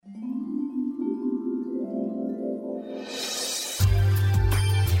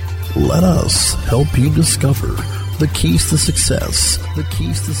Let us help you discover the keys to success. The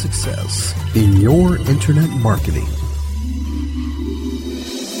keys to success in your internet marketing.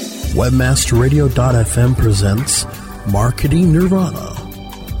 Webmasterradio.fm presents Marketing Nirvana,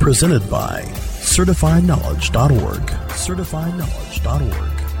 presented by CertifiedKnowledge.org. CertifiedKnowledge.org.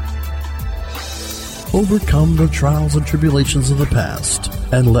 Overcome the trials and tribulations of the past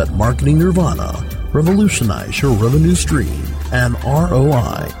and let Marketing Nirvana revolutionize your revenue stream and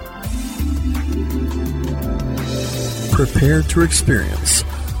ROI. Prepare to experience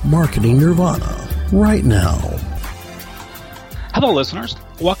Marketing Nirvana right now. Hello, listeners.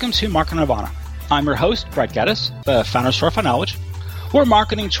 Welcome to Marketing Nirvana. I'm your host, Brett Geddes, the founder of Certified Knowledge. We're a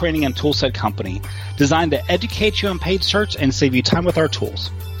marketing, training, and toolset company designed to educate you on paid search and save you time with our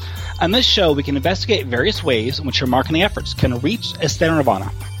tools. On this show, we can investigate various ways in which your marketing efforts can reach a state of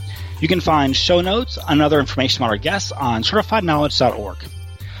nirvana. You can find show notes and other information about our guests on CertifiedKnowledge.org.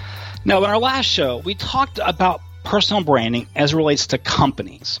 Now, in our last show, we talked about personal branding as it relates to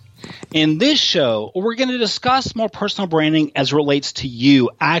companies. In this show, we're going to discuss more personal branding as it relates to you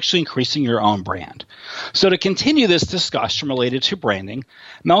actually increasing your own brand. So to continue this discussion related to branding,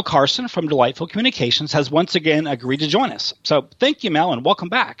 Mel Carson from Delightful Communications has once again agreed to join us. So thank you, Mel, and welcome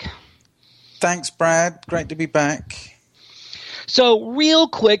back. Thanks, Brad. Great to be back. So real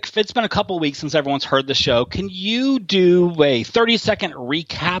quick, it's been a couple of weeks since everyone's heard the show. Can you do a 30-second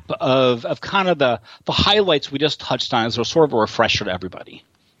recap of kind of the highlights we just touched on as a sort of a refresher to everybody?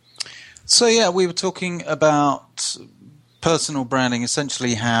 So, yeah, we were talking about personal branding,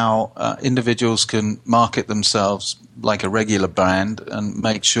 essentially how individuals can market themselves like a regular brand and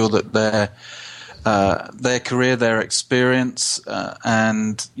make sure that their career, their experience,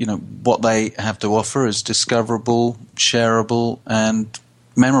 and what they have to offer is discoverable, shareable, and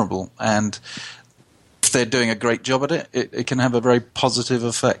memorable. And if they're doing a great job at it, it can have a very positive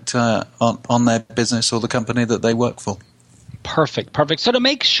effect on their business or the company that they work for. Perfect. So to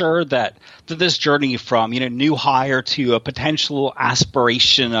make sure that this journey from new hire to a potential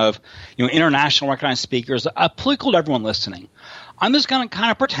aspiration of international recognized speakers applicable to everyone listening, I'm just going to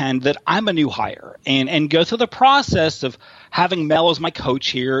kind of pretend that I'm a new hire and go through the process of having Mel as my coach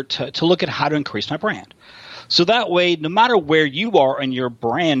here to look at how to increase my brand. So that way, no matter where you are in your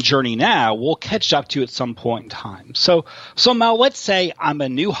brand journey now, we'll catch up to you at some point in time. So Mel, let's say I'm a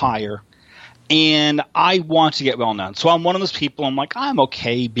new hire and I want to get well known. So I'm one of those people, I'm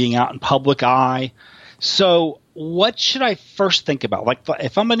okay being out in public eye. So what should I first think about? Like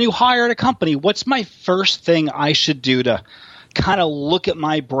if I'm a new hire at a company, what's my first thing I should do to kind of look at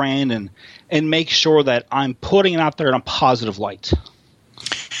my brand and make sure that I'm putting it out there in a positive light?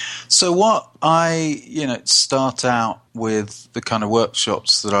 So what I start out with the kind of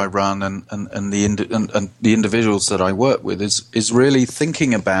workshops that I run and the individuals that I work with is really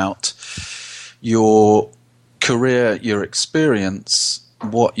thinking about your career, your experience,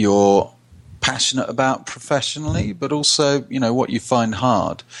 what you're passionate about professionally, but also what you find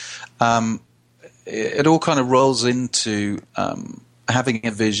hard. It all kind of rolls into having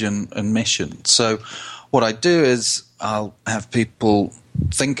a vision and mission. So what I do is I'll have people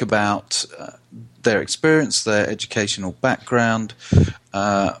think about their experience, their educational background,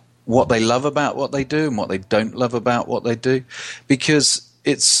 what they love about what they do and what they don't love about what they do, because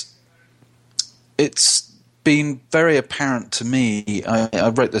it's been very apparent to me. I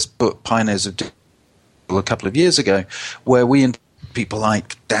wrote this book, Pioneers of Digital, a couple of years ago, where we interviewed people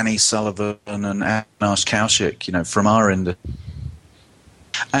like Danny Sullivan and Avinash Kaushik, from our industry.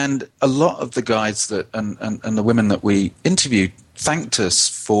 And a lot of the guys and the women that we interviewed thanked us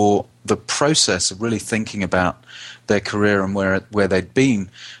for the process of really thinking about their career and where they'd been,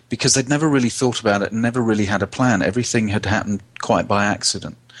 because they'd never really thought about it and never really had a plan. Everything had happened quite by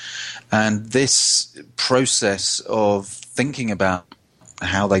accident. And this process of thinking about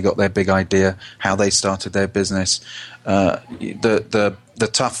how they got their big idea, how they started their business, the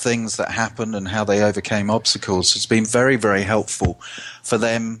tough things that happened and how they overcame obstacles has been very, very helpful for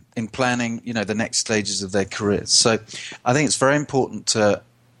them in planning, the next stages of their careers. So I think it's very important to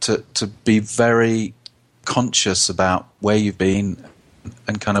be very conscious about where you've been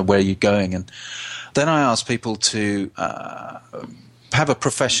and kind of where you're going. And then I ask people to have a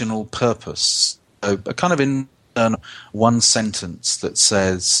professional purpose, a kind of one sentence that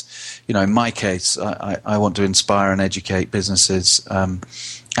says, in my case, I want to inspire and educate businesses and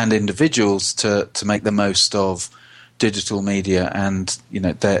individuals to make the most of digital media and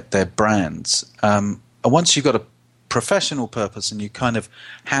their brands. And once you've got a professional purpose and you kind of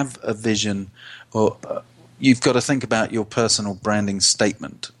have a vision, or you've got to think about your personal branding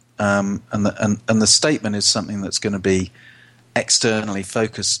statement. and the statement is something that's going to be externally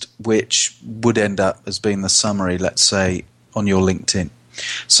focused, which would end up as being the summary, let's say, on your LinkedIn.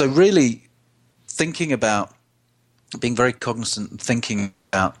 So really thinking about, being very cognizant and thinking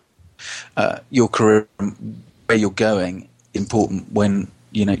about your career and where you're going, important when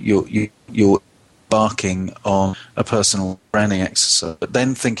you're embarking on a personal branding exercise. But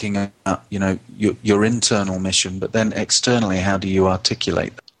then thinking about your internal mission, but then externally, how do you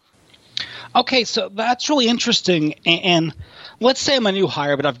articulate that? Okay, so that's really interesting. And let's say I'm a new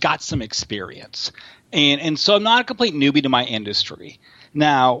hire, but I've got some experience, and so I'm not a complete newbie to my industry.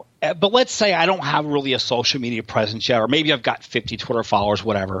 Now, but let's say I don't have really a social media presence yet, or maybe I've got 50 Twitter followers,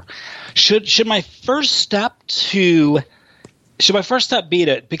 whatever. Should my first step be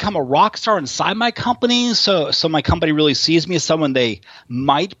to become a rock star inside my company, so my company really sees me as someone they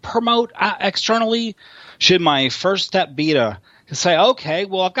might promote externally? Should my first step be to say, okay,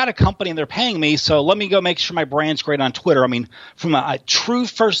 well, I've got a company and they're paying me, so let me go make sure my brand's great on Twitter? I mean, from a true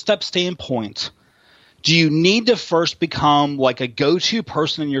first step standpoint, do you need to first become like a go-to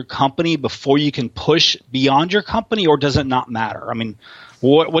person in your company before you can push beyond your company, or does it not matter? I mean,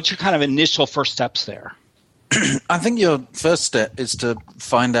 what's your kind of initial first steps there? I think your first step is to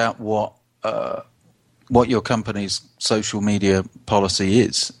find out what your company's social media policy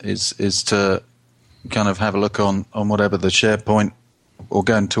is to kind of have a look on whatever the SharePoint, or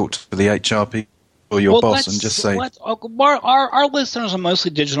go and talk to the HR people or your boss and just say. Our listeners are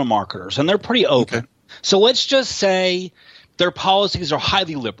mostly digital marketers, and they're pretty open. Okay. So let's just say their policies are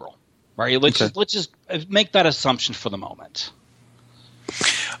highly liberal, right? Let's just make that assumption for the moment.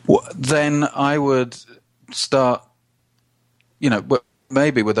 Well, then I would start,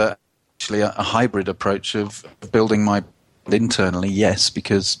 maybe with a hybrid approach of building my internally, yes,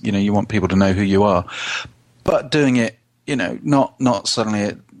 because you want people to know who you are, but doing it, not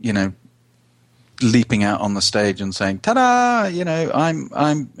suddenly, leaping out on the stage and saying, "Ta-da!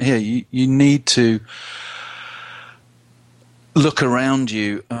 I'm here." You need to look around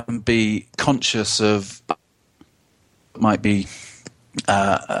you and be conscious of might be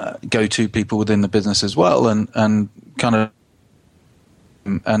go-to people within the business as well, and kind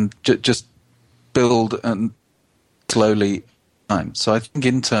of just build and slowly time. So I think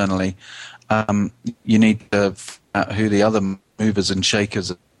internally, you need to find out who the other movers and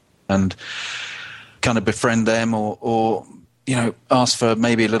shakers are, and kind of befriend them, or ask for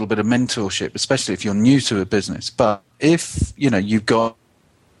maybe a little bit of mentorship, especially if you're new to a business. But if you've got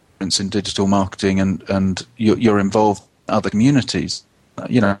experience in digital marketing and you're involved in other communities,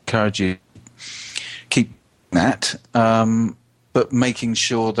 encourage you to keep that, but making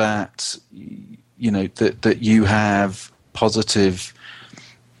sure that that you have positive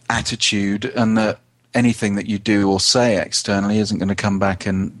attitude, and that anything that you do or say externally isn't going to come back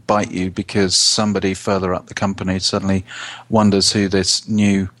and bite you because somebody further up the company suddenly wonders who this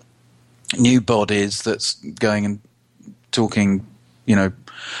new bod is that's going and talking,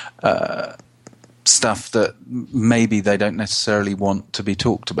 stuff that maybe they don't necessarily want to be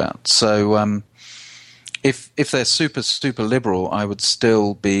talked about. So if they're super, super liberal, I would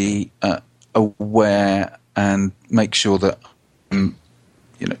still be aware and make sure that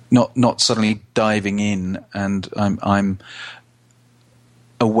not suddenly diving in, and I'm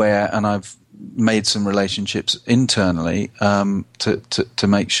aware, and I've made some relationships internally to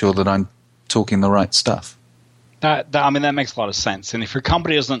make sure that I'm talking the right stuff. That makes a lot of sense. And if your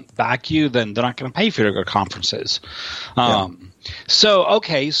company doesn't back you, then they're not going to pay for you to go to conferences. So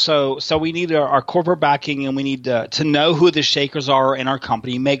we need our corporate backing, and we need to know who the shakers are in our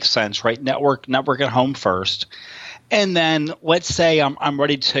company. Makes sense, right? Network at home first. And then let's say I'm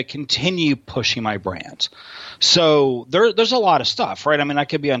ready to continue pushing my brand. So there's a lot of stuff, right? I mean, I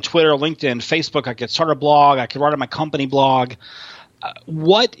could be on Twitter, LinkedIn, Facebook. I could start a blog. I could write on my company blog.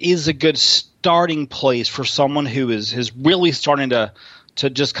 What is a good starting place for someone who is really starting to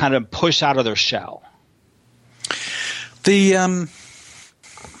just kind of push out of their shell? It's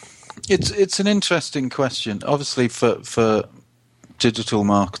an interesting question. Obviously, for digital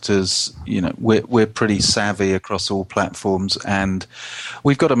marketers, we're pretty savvy across all platforms, and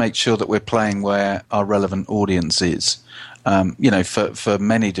we've got to make sure that we're playing where our relevant audience is. For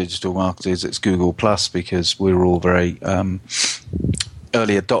many digital marketers, it's Google Plus, because we're all very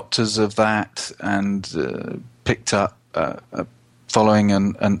early adopters of that, and picked up following,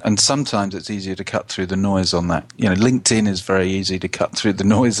 and sometimes it's easier to cut through the noise on that. LinkedIn is very easy to cut through the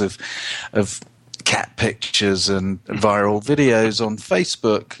noise of cat pictures and viral videos. On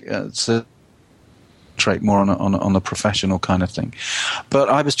Facebook, so trade more on a professional kind of thing. But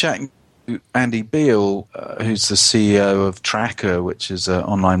I was chatting Andy Beal, who's the CEO of Tracker, which is an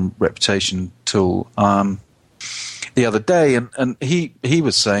online reputation tool, the other day, and he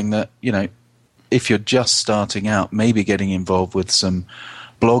was saying that, you know, if you're just starting out, maybe getting involved with some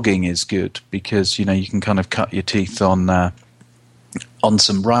blogging is good, because, you know, you can kind of cut your teeth on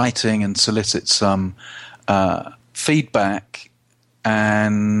some writing and solicit some feedback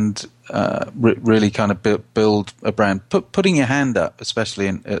and really kind of build a brand. Putting your hand up, especially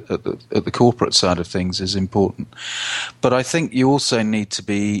at the corporate side of things, is important. But I think you also need to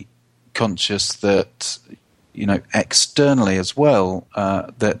be conscious that, you know, externally as well,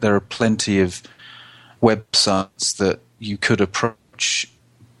 that there are plenty of websites that you could approach.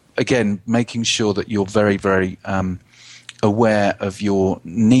 Again, making sure that you're very, very aware of your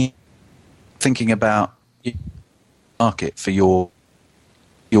need, thinking about market for your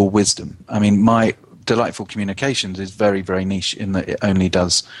wisdom. I mean, my Delightful Communications is very, very niche in that it only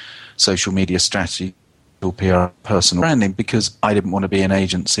does social media strategy, PR, personal branding, because I didn't want to be an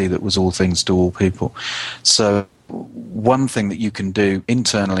agency that was all things to all people. So one thing that you can do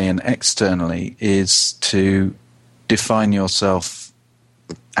internally and externally is to define yourself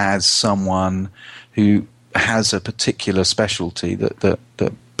as someone who has a particular specialty that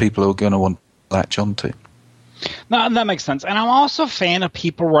people are going to want to latch onto. No, that makes sense. And I'm also a fan of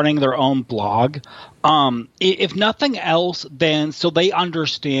people running their own blog. If nothing else, then so they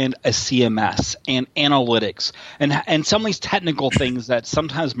understand a CMS and analytics and some of these technical things that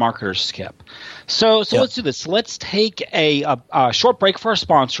sometimes marketers skip. So yeah. Let's do this. Let's take a short break for our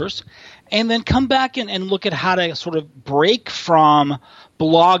sponsors and then come back and look at how to sort of break from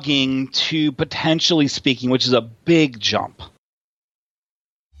blogging to potentially speaking, which is a big jump.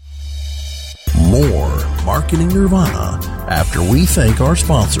 More Marketing Nirvana after we thank our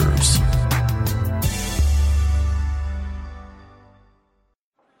sponsors.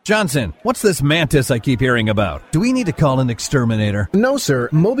 Johnson, what's this Mantis I keep hearing about? Do we need to call an exterminator? No, sir.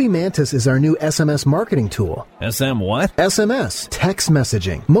 Moby Mantis is our new SMS marketing tool. SM what? SMS, text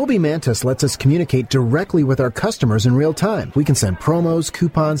messaging. Moby Mantis lets us communicate directly with our customers in real time. We can send promos,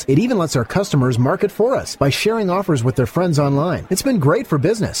 coupons. It even lets our customers market for us by sharing offers with their friends online. It's been great for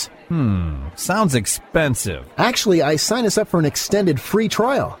business. Sounds expensive. Actually, I signed us up for an extended free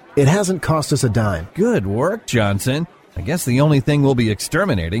trial. It hasn't cost us a dime. Good work, Johnson. I guess the only thing we'll be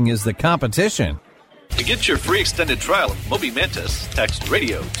exterminating is the competition. To get your free extended trial of Moby Mantis, text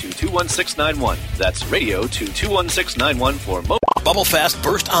radio to 21691. That's radio to 21691 for Moby. BubbleFast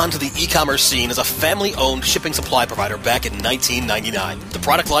burst onto the e-commerce scene as a family-owned shipping supply provider back in 1999. The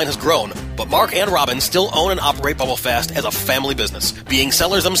product line has grown, but Mark and Robin still own and operate BubbleFast as a family business. Being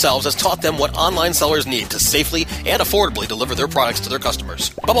sellers themselves has taught them what online sellers need to safely and affordably deliver their products to their customers.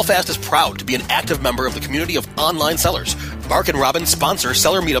 BubbleFast is proud to be an active member of the community of online sellers. Mark and Robin sponsor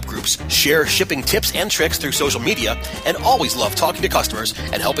seller meetup groups, share shipping tips and tricks through social media, and always love talking to customers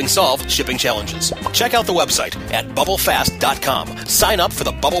and helping solve shipping challenges. Check out the website at bubblefast.com. Sign up for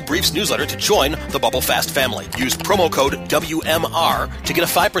the Bubble Briefs newsletter to join the BubbleFast family. Use promo code WMR to get a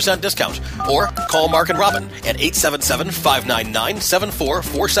 5% discount, or call Mark and Robin at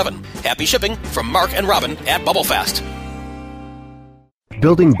 877-599-7447. Happy shipping from Mark and Robin at BubbleFast.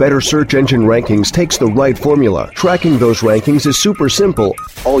 Building better search engine rankings takes the right formula. Tracking those rankings is super simple.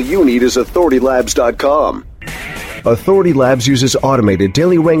 All you need is authoritylabs.com. Authority Labs uses automated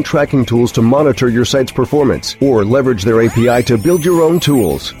daily rank tracking tools to monitor your site's performance, or leverage their API to build your own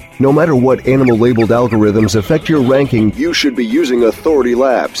tools. No matter what animal-labeled algorithms affect your ranking, you should be using Authority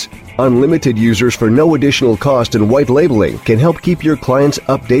Labs. Unlimited users for no additional cost and white labeling can help keep your clients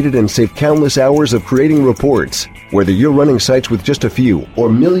updated and save countless hours of creating reports. Whether you're running sites with just a few or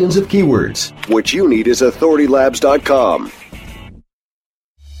millions of keywords, what you need is authoritylabs.com.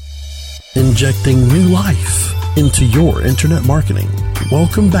 Injecting new life into your internet marketing.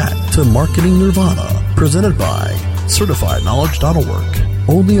 Welcome back to Marketing Nirvana, presented by CertifiedKnowledge.org,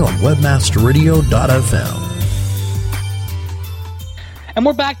 only on WebmasterRadio.fm. And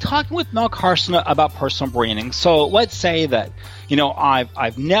we're back talking with Mel Carson about personal branding. So let's say that, you know, I've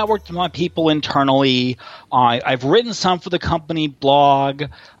networked with my people internally. I've written some for the company blog.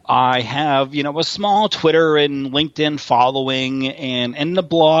 I have, you know, a small Twitter and LinkedIn following and the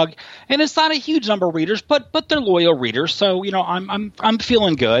blog. And it's not a huge number of readers, but they're loyal readers. So, you know, I'm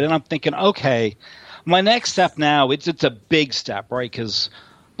feeling good, and I'm thinking, okay, my next step now, it's a big step, right? Because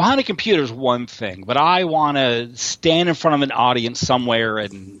behind a computer is one thing, but I want to stand in front of an audience somewhere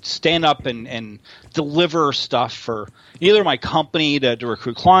and stand up and deliver stuff for either my company to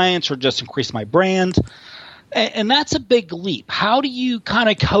recruit clients or just increase my brand. And that's a big leap. How do you kind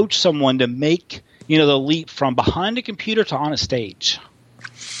of coach someone to make, you know, the leap from behind a computer to on a stage?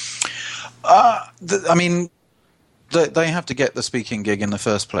 I mean, they have to get the speaking gig in the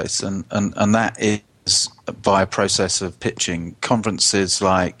first place, and that is by a process of pitching. Conferences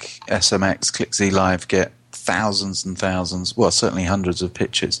like SMX, ClickZ Live get thousands and thousands, well, certainly hundreds of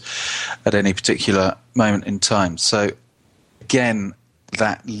pitches at any particular moment in time. So, again,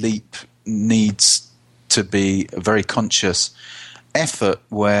 that leap needs to be a very conscious effort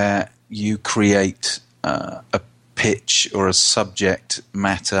where you create a pitch or a subject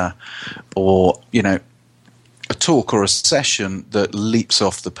matter or, a talk or a session that leaps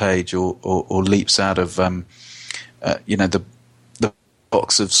off the page or leaps out of, the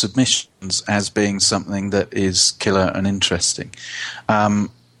box of submissions as being something that is killer and interesting.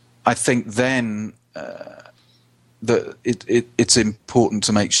 I think then that it's important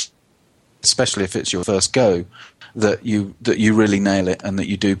to make sure, especially if it's your first go, that you really nail it and that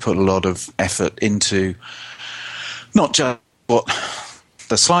you do put a lot of effort into not just what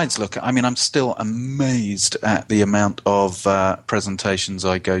the slides look at. I mean, I'm still amazed at the amount of presentations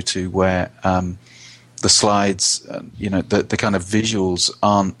I go to where the slides, the kind of visuals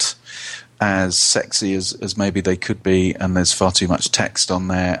aren't as sexy as maybe they could be, and there's far too much text on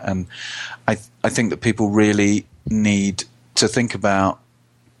there. And I think that people really need to think about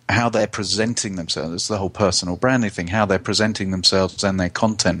how they're presenting themselves. It's the whole personal branding thing, how they're presenting themselves and their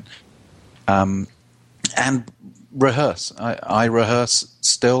content. And rehearse. I rehearse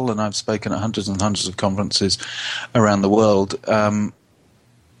still, and I've spoken at hundreds and hundreds of conferences around the world. And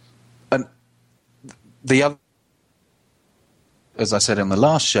the other, as I said in the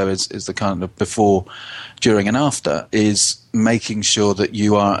last show, is the kind of before, during, and after, is making sure that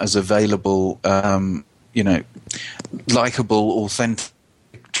you are as available, likable, authentic,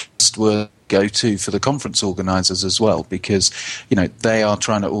 trustworthy go-to for the conference organisers as well, because they are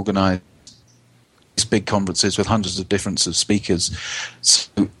trying to organise these big conferences with hundreds of different speakers.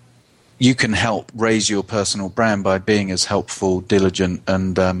 So you can help raise your personal brand by being as helpful, diligent,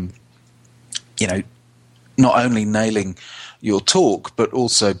 and not only nailing your talk, but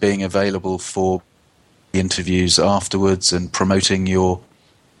also being available for interviews afterwards and promoting your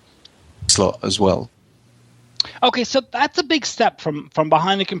slot as well. Okay, so that's a big step from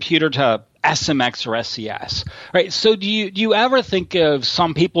behind a computer to SMX or SES, right? So do you ever think of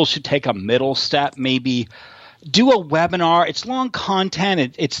some people should take a middle step, maybe do a webinar? It's long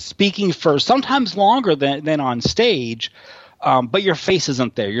content. It's speaking for sometimes longer than on stage, but your face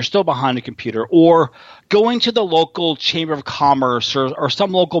isn't there. You're still behind a computer. Or going to the local Chamber of Commerce or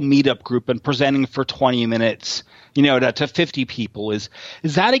some local meetup group and presenting for 20 minutes, to 50 people. Is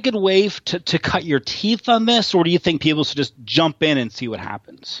that a good way to cut your teeth on this, or do you think people should just jump in and see what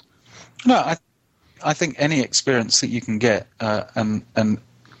happens? No, I think any experience that you can get, and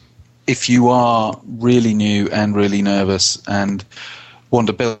if you are really new and really nervous and want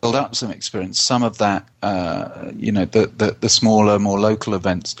to build up some experience, some of that, the smaller, more local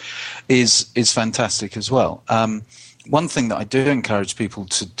events is fantastic as well. One thing that I do encourage people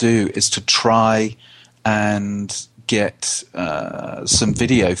to do is to try and get some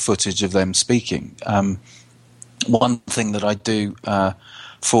video footage of them speaking. One thing that I do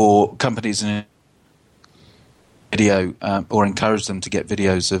for companies in video, or encourage them to get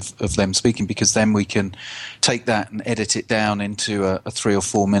videos of them speaking, because then we can take that and edit it down into a 3 or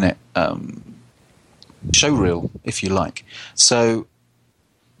 4 minute show reel, if you like. So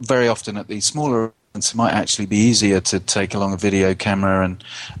very often at these smaller events, it might actually be easier to take along a video camera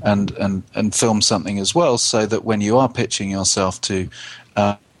and film something as well, so that when you are pitching yourself to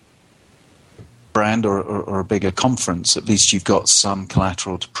brand or a bigger conference, at least you've got some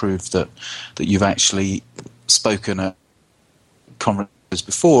collateral to prove that you've actually spoken at conferences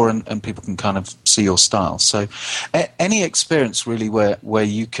before, and people can kind of see your style. So any experience really where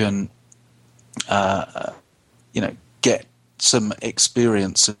you can get some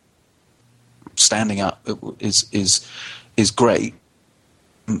experience standing up is great.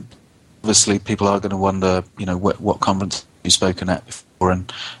 Obviously people are going to wonder what conference you've spoken at before,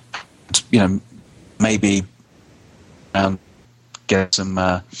 and maybe get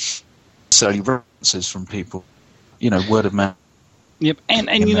some silly references from people, word of mouth. Yep,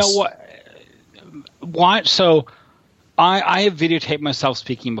 and you know what? Why? So I have videotaped myself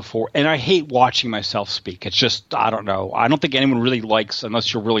speaking before, and I hate watching myself speak. It's just, I don't know. I don't think anyone really likes,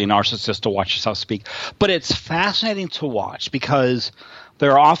 unless you're really a narcissist, to watch yourself speak. But it's fascinating to watch because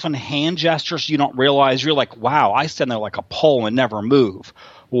there are often hand gestures you don't realize. You're like, wow, I stand there like a pole and never move.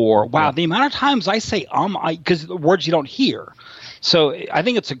 Or, wow, the amount of times I say because the words you don't hear. So I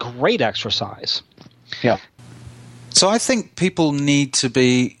think it's a great exercise. Yeah. So I think people need to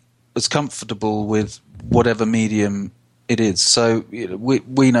be as comfortable with whatever medium it is. So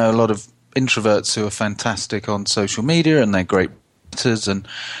we know a lot of introverts who are fantastic on social media and they're great writers and,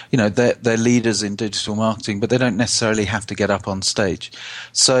 you know, they're leaders in digital marketing, but they don't necessarily have to get up on stage.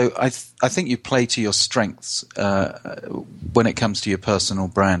 So I think you play to your strengths when it comes to your personal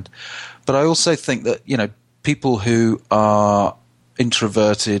brand. But I also think that, you know, people who are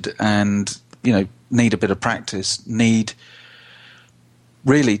introverted and, you know, need a bit of practice need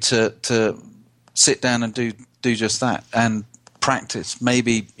really to sit down and do just that and practice.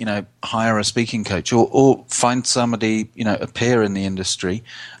 Maybe, you know, hire a speaking coach or find somebody, you know, a peer in the industry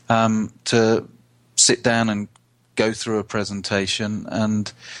to sit down and go through a presentation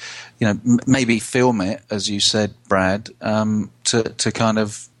and, you know, maybe film it, as you said, Brad, to kind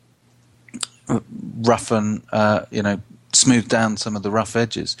of roughen, you know, smooth down some of the rough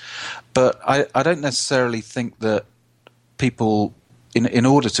edges. But I don't necessarily think that people, in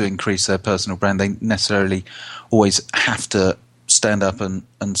order to increase their personal brand, they necessarily always have to stand up and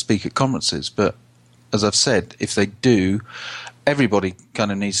speak at conferences. But as I've said, if they do, everybody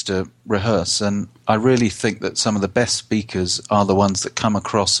kind of needs to rehearse. And I really think that some of the best speakers are the ones that come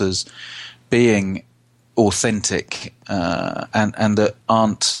across as being authentic and that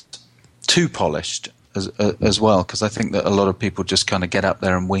aren't too polished as well, because I think that a lot of people just kind of get up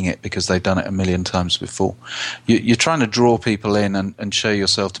there and wing it because they've done it a million times before. You're trying to draw people in and show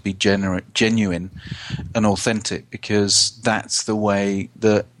yourself to be genuine and authentic, because that's the way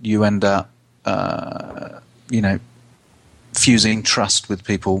that you end up, you know, fusing trust with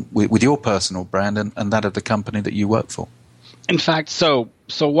people, with your personal brand and that of the company that you work for. In fact, so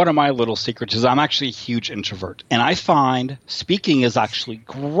one of my little secrets is I'm actually a huge introvert. And I find speaking is actually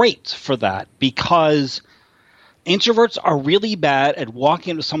great for that, because introverts are really bad at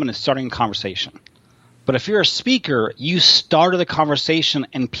walking into someone and starting a conversation. But if you're a speaker, you started the conversation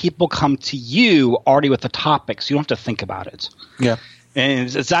and people come to you already with the topic, so you don't have to think about it. Yeah.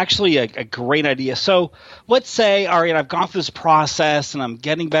 And it's actually a great idea. So let's say, all right, I've gone through this process and I'm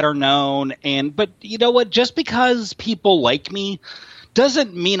getting better known. But you know what? Just because people like me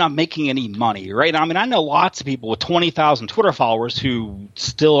doesn't mean I'm making any money, right? I mean, I know lots of people with 20,000 Twitter followers who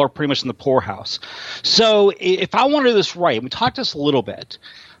still are pretty much in the poorhouse. So if I want to do this right, we talked this a little bit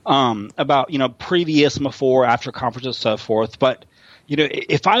about, you know, previous, before, after conferences, so forth. But you know,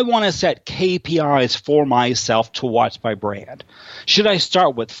 if I want to set KPIs for myself to watch my brand, should I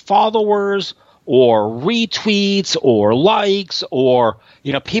start with followers or retweets or likes, or,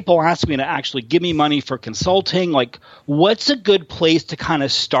 you know, people ask me to actually give me money for consulting? Like, what's a good place to kind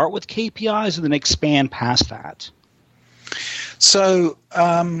of start with KPIs and then expand past that? So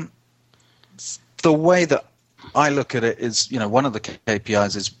the way that I look at it is, you know, one of the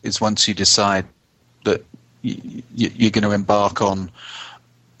KPIs is once you decide that you're going to embark on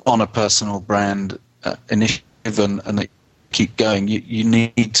a personal brand initiative and that keep going, you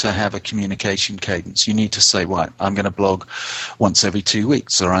need to have a communication cadence. You need to say, right, I'm going to blog once every 2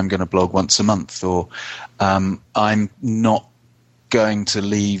 weeks, or I'm going to blog once a month, or I'm not going to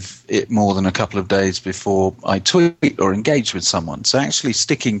leave it more than a couple of days before I tweet or engage with someone. So actually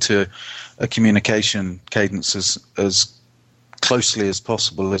sticking to a communication cadence as closely as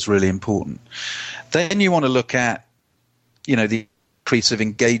possible is really important. Then you want to look at, you know, the increase of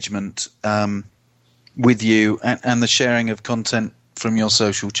engagement with you and the sharing of content from your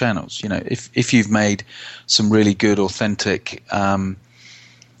social channels. You know, if you've made some really good, authentic,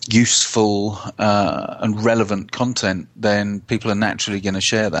 useful and relevant content, then people are naturally going to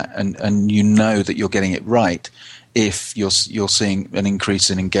share that, and you know that you're getting it right if you're seeing an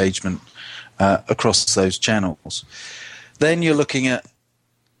increase in engagement across those channels. Then you're looking at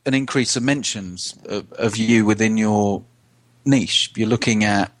an increase of mentions of you within your niche. You're looking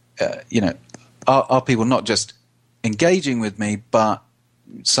at, you know, are people not just engaging with me, but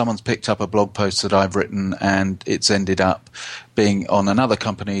someone's picked up a blog post that I've written and it's ended up being on another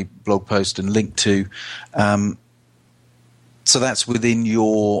company blog post and linked to. So that's within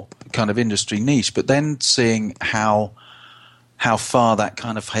your kind of industry niche, but then seeing how far that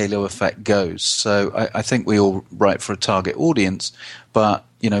kind of halo effect goes. So I think we all write for a target audience, but,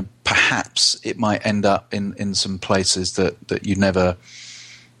 you know, perhaps it might end up in some places that you never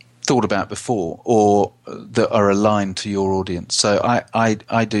thought about before, or that are aligned to your audience. So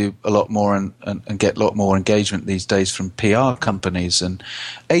I do a lot more and get a lot more engagement these days from PR companies and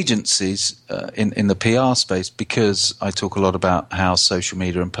agencies in the PR space, because I talk a lot about how social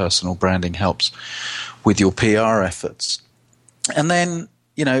media and personal branding helps with your PR efforts. And then,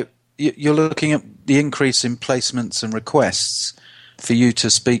 you know, you're looking at the increase in placements and requests for you to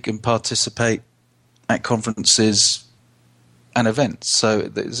speak and participate at conferences and events. So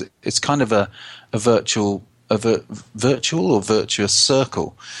it's kind of a virtual or virtuous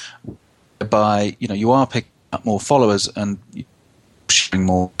circle whereby you are picking up more followers and sharing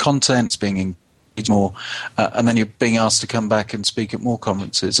more content, being engaged more, and then you're being asked to come back and speak at more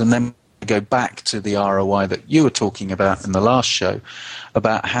conferences, and then go back to the ROI that you were talking about in the last show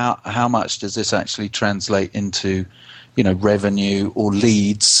about how much does this actually translate into revenue or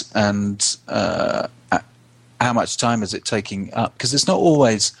leads, and how much time is it taking up? Because it's not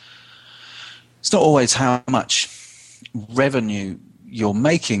always how much revenue you're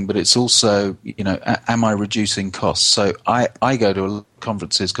making, but it's also, am I reducing costs? So I go to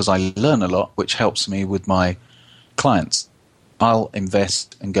conferences because I learn a lot, which helps me with my clients. I'll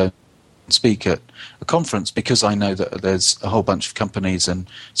invest and go and speak at a conference because I know that there's a whole bunch of companies and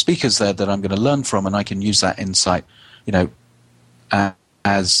speakers there that I'm going to learn from, and I can use that insight,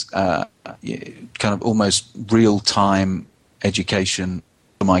 as kind of almost real-time education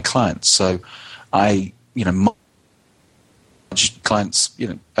for my clients. So I, clients,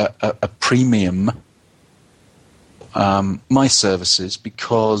 a premium my services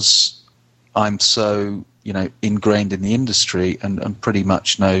because I'm so, ingrained in the industry and pretty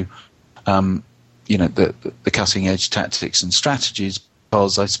much know, the cutting edge tactics and strategies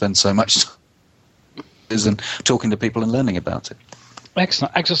because I spend so much time and talking to people and learning about it.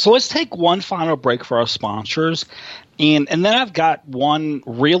 Excellent. So let's take one final break for our sponsors, and then I've got one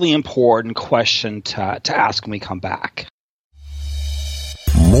really important question to ask when we come back.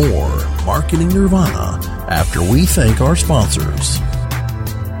 More Marketing Nirvana after we thank our sponsors.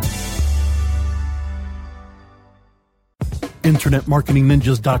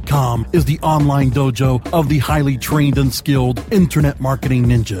 InternetMarketingNinjas.com is the online dojo of the highly trained and skilled Internet Marketing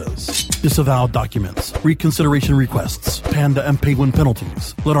Ninjas. Disavow documents, reconsideration requests, Panda and Penguin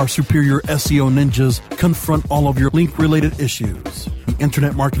penalties. Let our superior SEO ninjas confront all of your link-related issues. The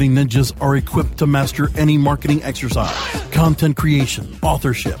Internet Marketing Ninjas are equipped to master any marketing exercise, content creation,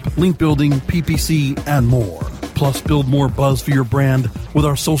 authorship, link building, PPC, and more. Plus, build more buzz for your brand with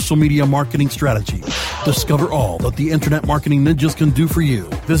our social media marketing strategy. Discover all that the Internet Marketing Ninjas can do for you.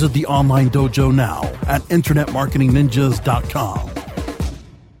 Visit the online dojo now at InternetMarketingNinjas.com.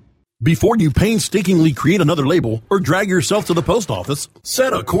 Before you painstakingly create another label or drag yourself to the post office,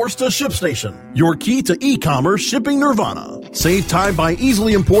 set a course to ShipStation, your key to e-commerce shipping nirvana. Save time by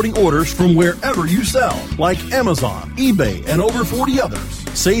easily importing orders from wherever you sell, like Amazon, eBay, and over 40 others.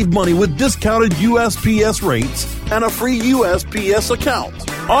 Save money with discounted USPS rates and a free USPS account.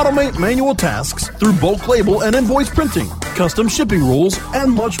 Automate manual tasks through bulk label and invoice printing, custom shipping rules,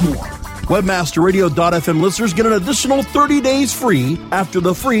 and much more. WebmasterRadio.fm listeners get an additional 30 days free after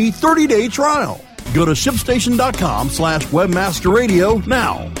the free 30-day trial. Go to ShipStation.com/WebmasterRadio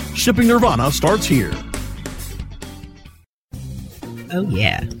now. Shipping Nirvana starts here. Oh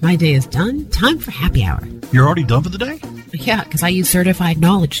yeah, my day is done. Time for happy hour. You're already done for the day? Yeah, because I use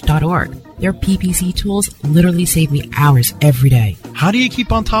CertifiedKnowledge.org. Their PPC tools literally save me hours every day. How do you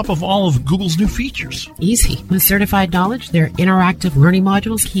keep on top of all of Google's new features? Easy. With Certified Knowledge, their interactive learning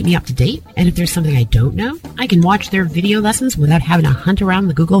modules keep me up to date. And if there's something I don't know, I can watch their video lessons without having to hunt around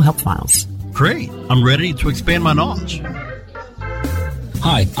the Google Help files. Great. I'm ready to expand my knowledge.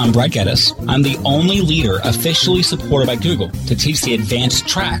 Hi, I'm Brett Geddes. I'm the only leader officially supported by Google to teach the advanced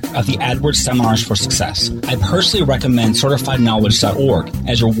track of the AdWords Seminars for Success. I personally recommend CertifiedKnowledge.org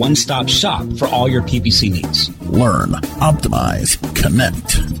as your one-stop shop for all your PPC needs. Learn, optimize,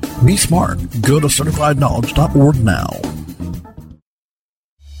 connect. Be smart. Go to CertifiedKnowledge.org now.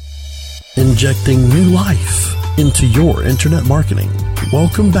 Injecting new life into your internet marketing.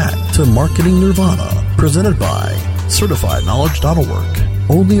 Welcome back to Marketing Nirvana, presented by CertifiedKnowledge.org.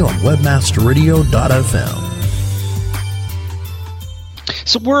 Only on WebmasterRadio.fm.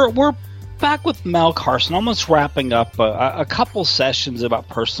 So we're back with Mel Carson, almost wrapping up a couple sessions about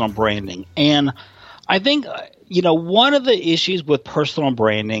personal branding, and I think one of the issues with personal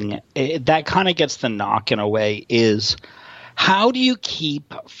branding that kind of gets the knock in a way is how do you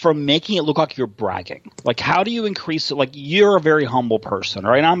keep from making it look like you're bragging? Like, how do you increase it? Like, you're a very humble person,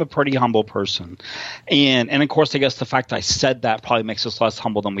 right? I'm a pretty humble person. And of course, I guess the fact I said that probably makes us less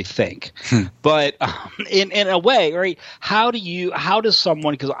humble than we think. But in a way, right, how does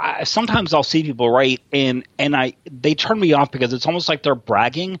someone – because sometimes I'll see people, right, and they turn me off because it's almost like they're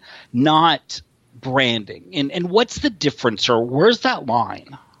bragging, not branding. And what's the difference, or where's that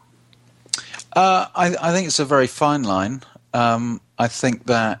line? I think it's a very fine line. I think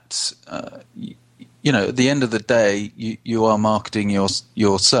that, at the end of the day, you are marketing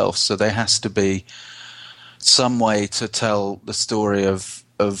yourself, so there has to be some way to tell the story of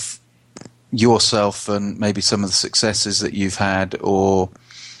yourself and maybe some of the successes that you've had. Or,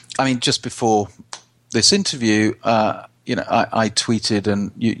 I mean, just before this interview, I tweeted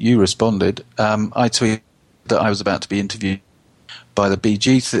and you responded. I tweeted that I was about to be interviewed by the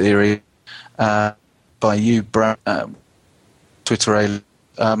BG Theory, by you, Twitter,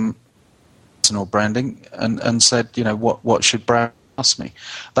 personal branding, and said, what should Brad ask me?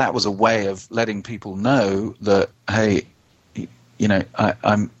 That was a way of letting people know that, hey,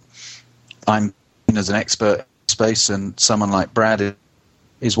 I'm seen as an expert in space, and someone like Brad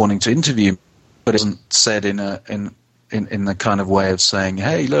is wanting to interview me, but it wasn't said in the kind of way of saying,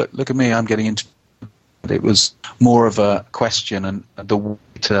 hey, look at me, I'm getting interviewed. It was more of a question, and the way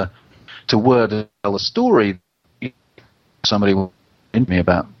to word and tell a story. Somebody will interview me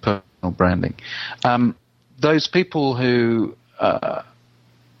about personal branding. Those people who, I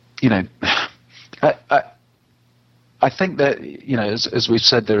think that, as we've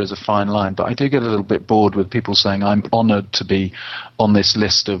said, there is a fine line, but I do get a little bit bored with people saying, I'm honored to be on this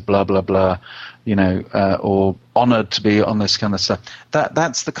list of blah, blah, blah, or honored to be on this kind of stuff.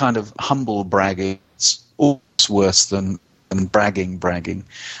 That's the kind of humble bragging. It's almost worse than bragging.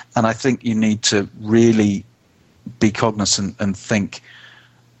 And I think you need to really be cognizant and think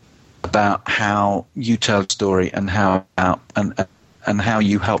about how you tell a story and how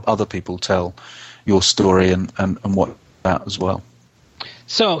you help other people tell your story and what about as well.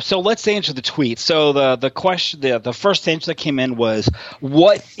 So let's answer the tweet. So the question, the first answer that came in was,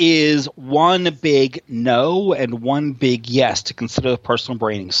 what is one big no and one big yes to consider personal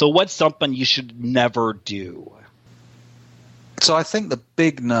branding? So what's something you should never do? So I think the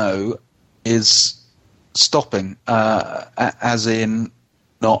big no is stopping, as in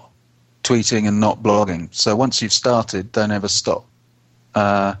not tweeting and not blogging. So once you've started, don't ever stop.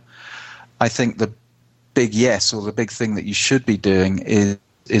 I think the big yes, or the big thing that you should be doing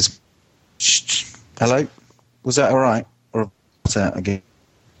is hello? Was that all right? Or was that again?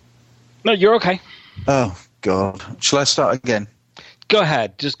 No, you're okay. Oh, God. Shall I start again? Go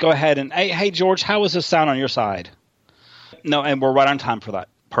ahead. Just go ahead. And hey, George, how was the sound on your side? No, and we're right on time for that.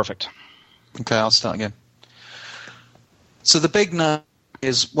 Perfect. Okay, I'll start again. So the big no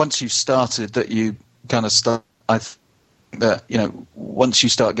is once you've started that you kind of start, I think that, once you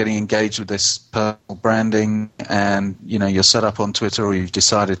start getting engaged with this personal branding and, you're set up on Twitter or you've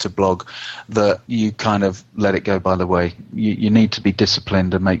decided to blog, that you kind of let it go by the way. You need to be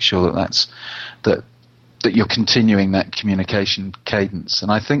disciplined and make sure that you're continuing that communication cadence.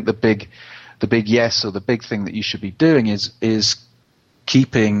 And I think the big yes, or the big thing that you should be doing is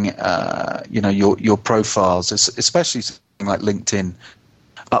keeping, your profiles, especially something like LinkedIn,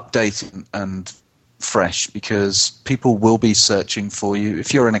 updated and fresh, because people will be searching for you.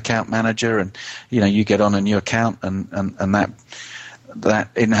 If you're an account manager and you get on a new account and that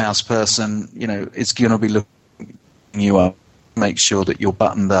in-house person is going to be looking you up, make sure that you're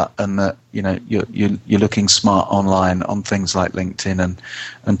buttoned up and that you're looking smart online on things like LinkedIn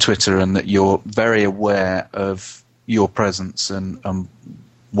and Twitter, and that you're very aware of your presence and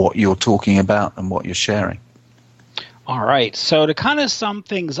what you're talking about and what you're sharing. All right. So to kind of sum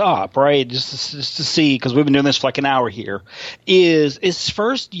things up, right, just to see, because we've been doing this for like an hour here, is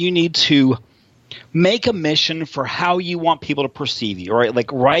first you need to make a mission for how you want people to perceive you, right?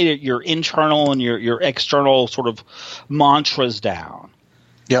 Like write your internal and your external sort of mantras down.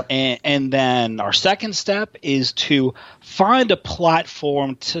 Yep. And then our second step is to find a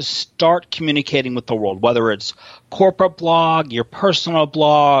platform to start communicating with the world, whether it's corporate blog, your personal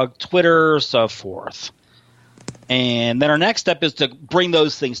blog, Twitter, so forth. And then our next step is to bring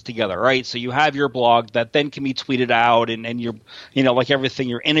those things together, right? So you have your blog that then can be tweeted out, and you're, like everything,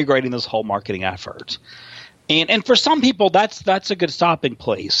 you're integrating this whole marketing effort. And for some people, that's a good stopping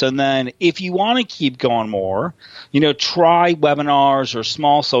place. And then if you want to keep going more, try webinars or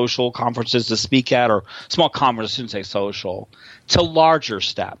small social conferences to speak at, or small conferences, I shouldn't say social, to larger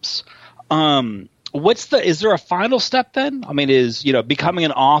steps. Is there a final step then? I mean, is, becoming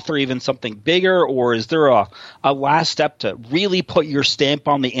an author even something bigger, or is there a last step to really put your stamp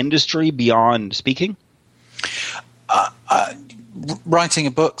on the industry beyond speaking? Writing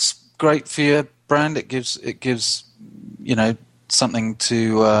a book's great for your brand. It gives something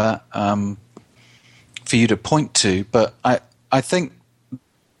to for you to point to. But I think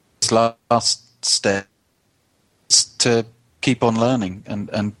this last step is to keep on learning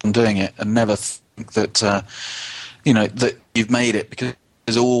and doing it, and never think that that you've made it, because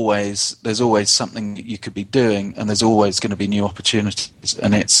there's always something that you could be doing, and there's always going to be new opportunities.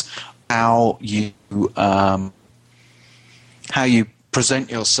 And it's how you present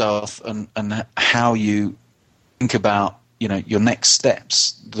yourself and how you think about your next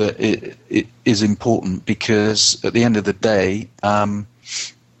steps that it is important, because at the end of the day,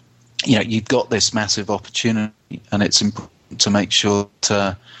 you've got this massive opportunity, and it's important to make sure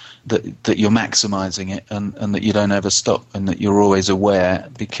that you're maximizing it, and that you don't ever stop, and that you're always aware,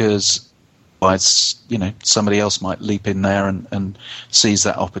 because otherwise, somebody else might leap in there and seize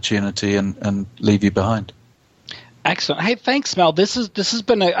that opportunity and leave you behind. Excellent. Hey, thanks, Mel. This has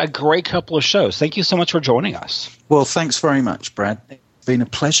been a great couple of shows. Thank you so much for joining us. Well, thanks very much, Brad. It's been a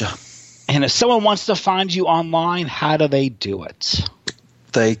pleasure. And if someone wants to find you online, how do they do it?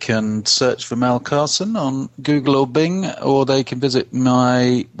 They can search for Mel Carson on Google or Bing, or they can visit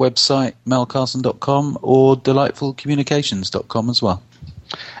my website, melcarson.com, or delightfulcommunications.com as well.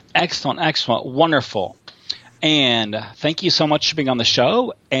 Excellent. Wonderful. And thank you so much for being on the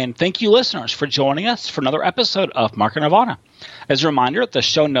show. And thank you, listeners, for joining us for another episode of Market Nirvana. As a reminder, the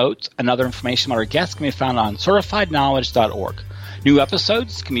show notes and other information about our guests can be found on certifiedknowledge.org. New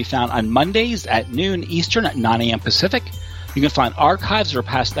episodes can be found on Mondays at noon Eastern at 9 a.m. Pacific. You can find archives or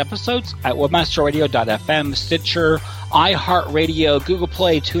past episodes at webmasterradio.fm, Stitcher, iHeartRadio, Google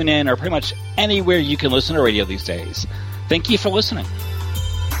Play, TuneIn, or pretty much anywhere you can listen to radio these days. Thank you for listening.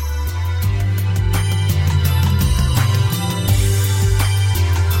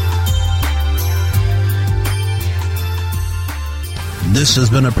 This has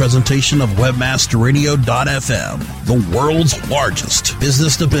been a presentation of WebmasterRadio.fm, the world's largest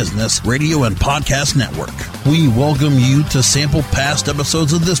business-to-business radio and podcast network. We welcome you to sample past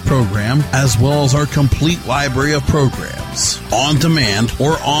episodes of this program, as well as our complete library of programs, on demand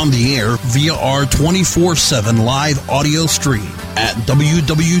or on the air via our 24/7 live audio stream at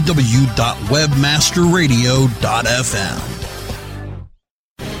www.webmasterradio.fm.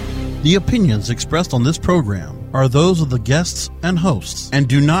 The opinions expressed on this program are those of the guests and hosts and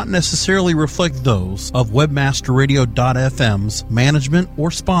do not necessarily reflect those of WebmasterRadio.fm's management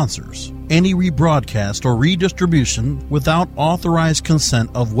or sponsors. Any rebroadcast or redistribution without authorized consent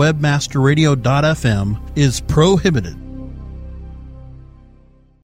of WebmasterRadio.fm is prohibited.